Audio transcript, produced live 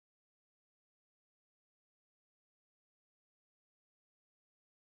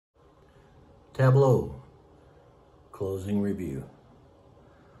Tableau. Closing review.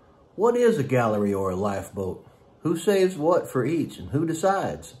 What is a gallery or a lifeboat? Who saves what for each and who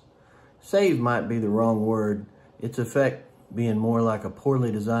decides? Save might be the wrong word, its effect being more like a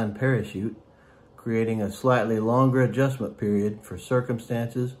poorly designed parachute, creating a slightly longer adjustment period for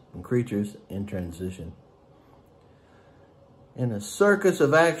circumstances and creatures in transition. In a circus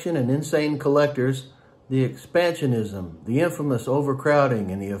of action and insane collectors, the expansionism, the infamous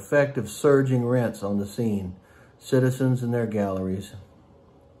overcrowding, and the effect of surging rents on the scene, citizens and their galleries.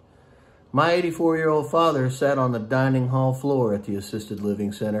 My 84-year-old father sat on the dining hall floor at the assisted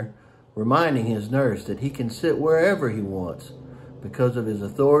living center, reminding his nurse that he can sit wherever he wants because of his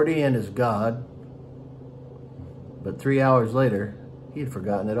authority and his God. But 3 hours later, he had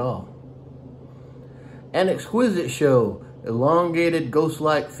forgotten it all. An exquisite show, elongated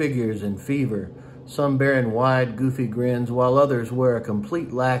ghost-like figures in fever, some bearing wide, goofy grins, while others wear a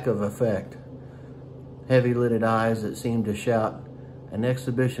complete lack of effect. Heavy-lidded eyes that seem to shout, an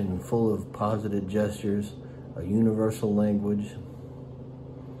exhibition full of positive gestures, a universal language.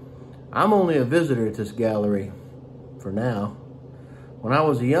 I'm only a visitor at this gallery, for now. When I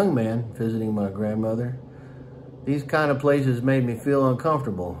was a young man visiting my grandmother, these kind of places made me feel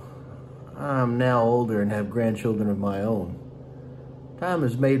uncomfortable. I'm now older and have grandchildren of my own. Time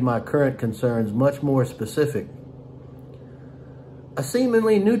has made my current concerns much more specific. A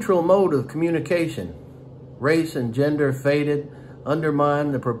seemingly neutral mode of communication, race and gender faded,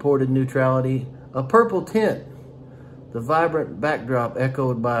 undermine the purported neutrality. A purple tint, the vibrant backdrop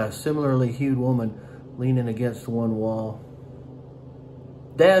echoed by a similarly hued woman leaning against one wall.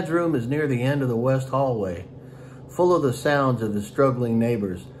 Dad's room is near the end of the west hallway, full of the sounds of his struggling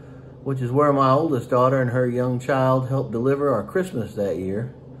neighbors, which is where my oldest daughter and her young child helped deliver our Christmas that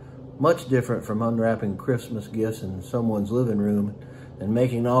year. Much different from unwrapping Christmas gifts in someone's living room and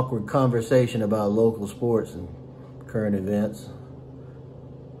making awkward conversation about local sports and current events,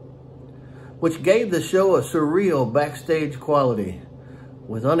 which gave the show a surreal backstage quality,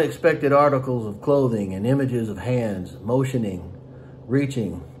 with unexpected articles of clothing and images of hands motioning,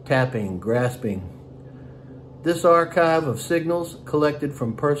 reaching, tapping, grasping. This archive of signals collected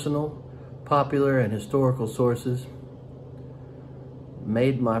from personal, popular, and historical sources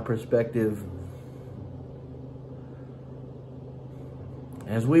made my perspective.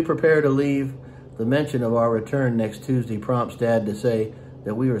 As we prepare to leave, the mention of our return next Tuesday prompts Dad to say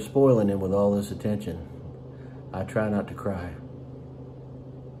that we are spoiling him with all this attention. I try not to cry.